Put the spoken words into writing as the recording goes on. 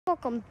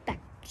Welcome back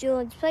to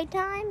Julian's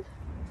Playtime.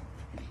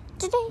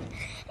 Today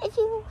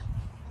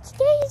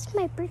is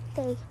my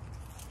birthday.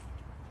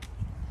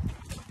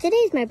 Today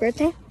is my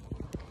birthday.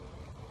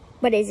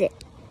 What is it?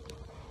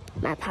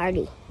 My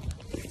party.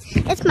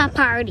 It's my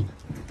party.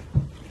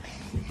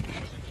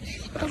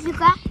 If you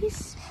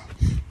guys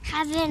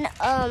haven't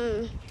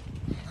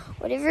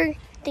whatever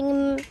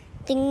thingy,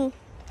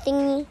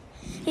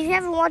 if you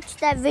haven't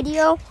watched that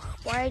video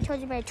where I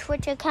told you my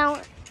Twitch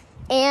account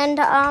and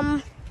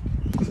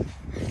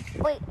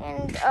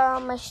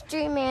my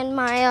stream and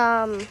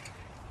my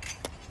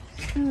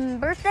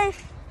birthday.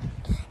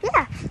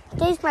 Yeah,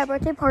 today's my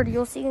birthday party.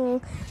 You'll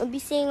be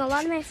seeing a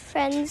lot of my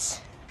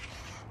friends,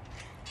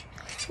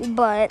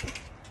 but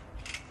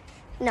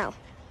no,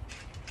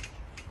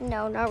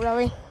 not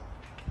really.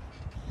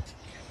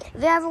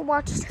 If you haven't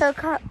watched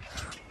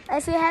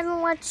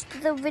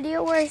the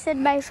video where I said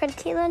my friend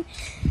Kaylin,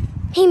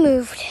 he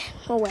moved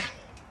away.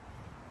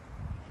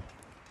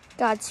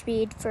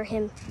 Godspeed for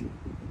him.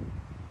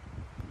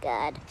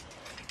 God.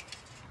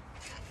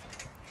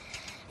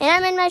 And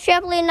I'm in my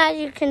trampoline, as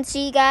you can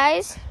see,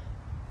 guys.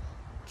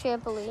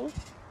 Trampoline.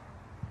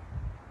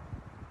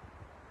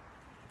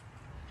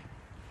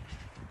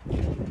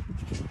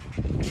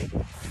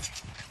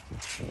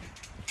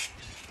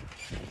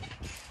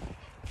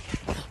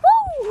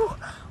 Woo!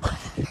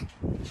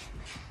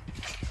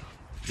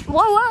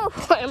 Whoa!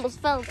 I almost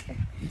fell there.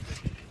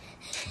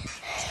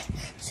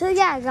 So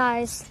yeah,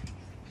 guys.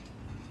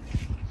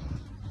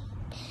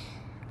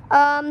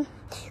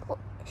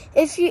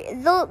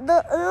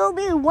 There'll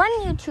be one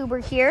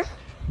YouTuber here.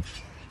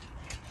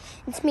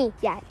 It's me.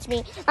 Yeah, it's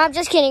me. I'm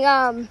just kidding.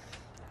 I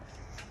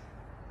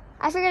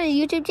forgot a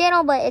YouTube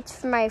channel, but it's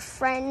for my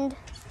friend.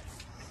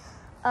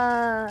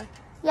 Yeah.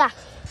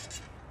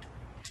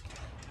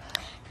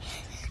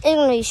 It's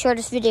gonna be the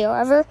shortest video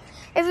ever.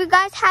 If you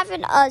guys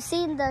haven't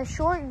seen the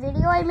short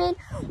video I made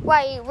where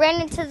I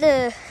ran into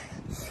the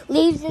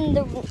leaves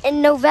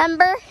in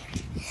November,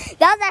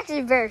 that was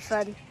actually very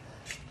fun.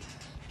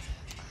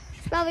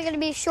 Probably gonna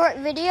be a short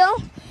video.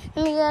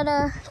 I'm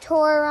gonna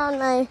tour around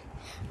my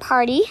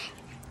party.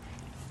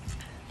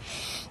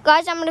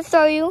 Guys, I'm gonna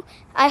throw you.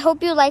 I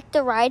hope you like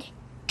the ride.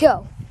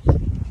 Go.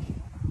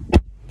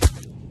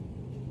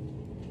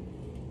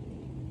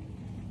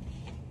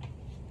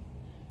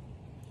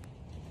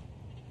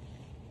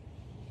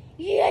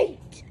 Yay!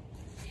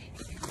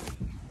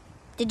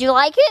 Did you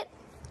like it?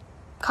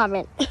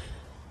 Comment.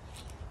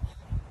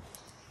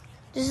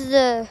 This is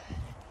the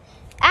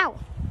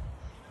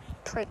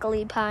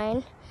prickly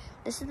pine.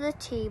 This is the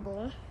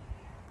table.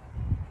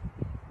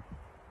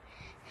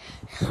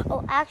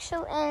 Oh,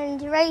 actually,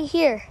 and right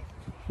here,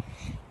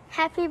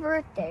 happy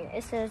birthday.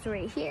 It says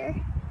right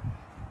here.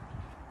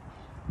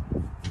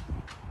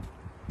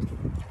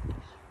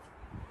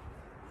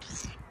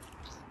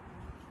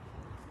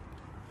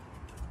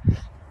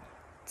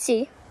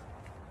 See?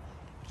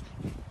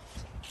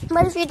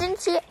 But if you didn't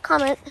see it,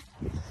 comment.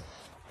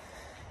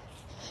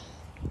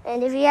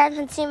 And if you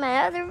haven't seen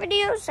my other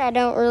videos, I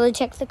don't really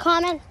check the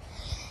comments.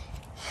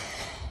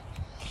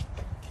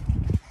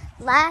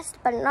 Last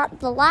but not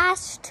the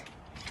last,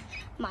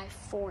 my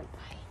Fortnite.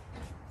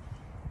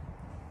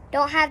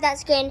 Don't have that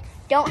skin.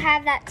 Don't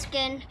have that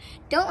skin.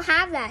 Don't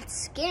have that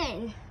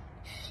skin.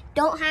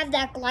 Don't have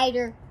that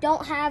glider.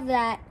 Don't have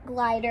that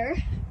glider.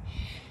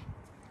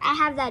 I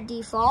have that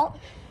default.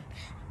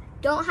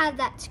 Don't have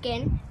that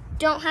skin.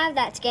 Don't have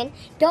that skin.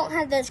 Don't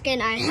have that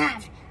skin. I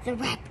have the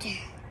Raptor.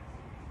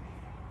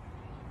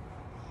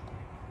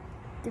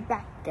 The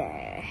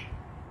Raptor.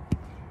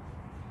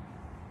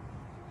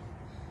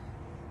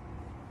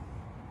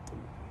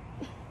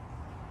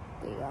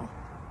 There you go.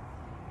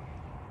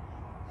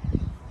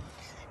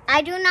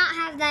 I do not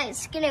have that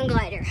skin and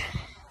glider.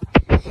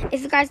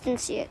 If you guys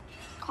didn't see it,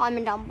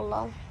 comment down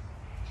below.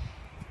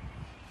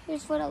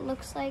 Here's what it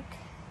looks like.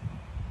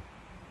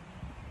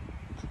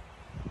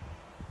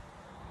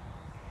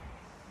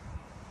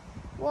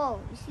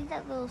 Whoa, you see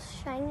that little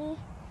shiny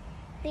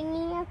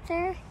thingy up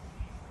there?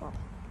 Whoa.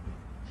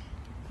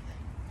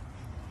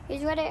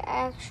 Here's what it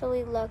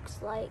actually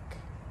looks like.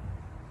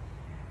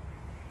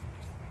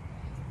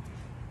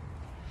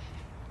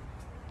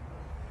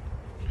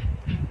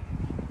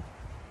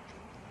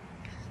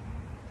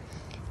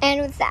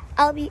 And with that,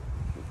 I'll be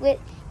with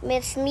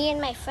me and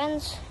my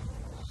friends.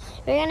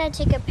 We're gonna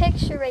take a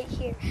picture right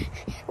here.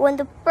 When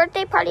the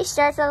birthday party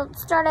starts, it'll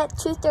start at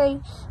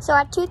 2:30. So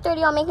at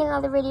 2:30, I'll make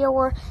another video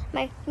where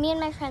me and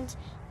my friends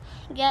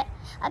get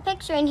a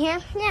picture in here.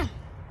 Yeah,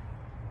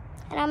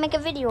 and I'll make a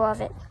video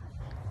of it.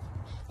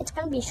 It's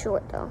gonna be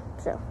short though,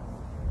 so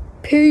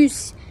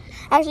peace.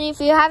 Actually, if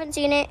you haven't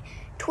seen it,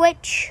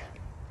 Twitch,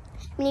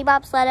 Mini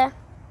Bobsleda,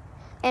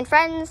 and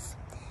friends,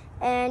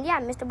 and yeah,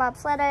 Mr.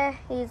 Bobsleda.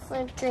 He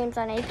streams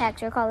on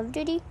Apex or Call of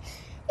Duty.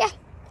 Yeah.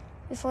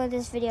 Before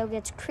this video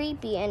gets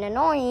creepy and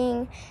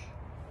annoying,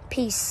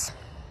 peace.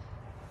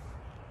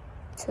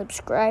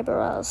 Subscribe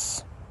or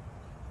else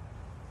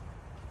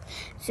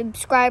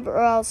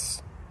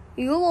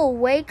you will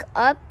wake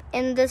up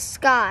in the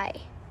sky.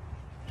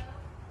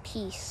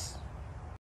 Peace.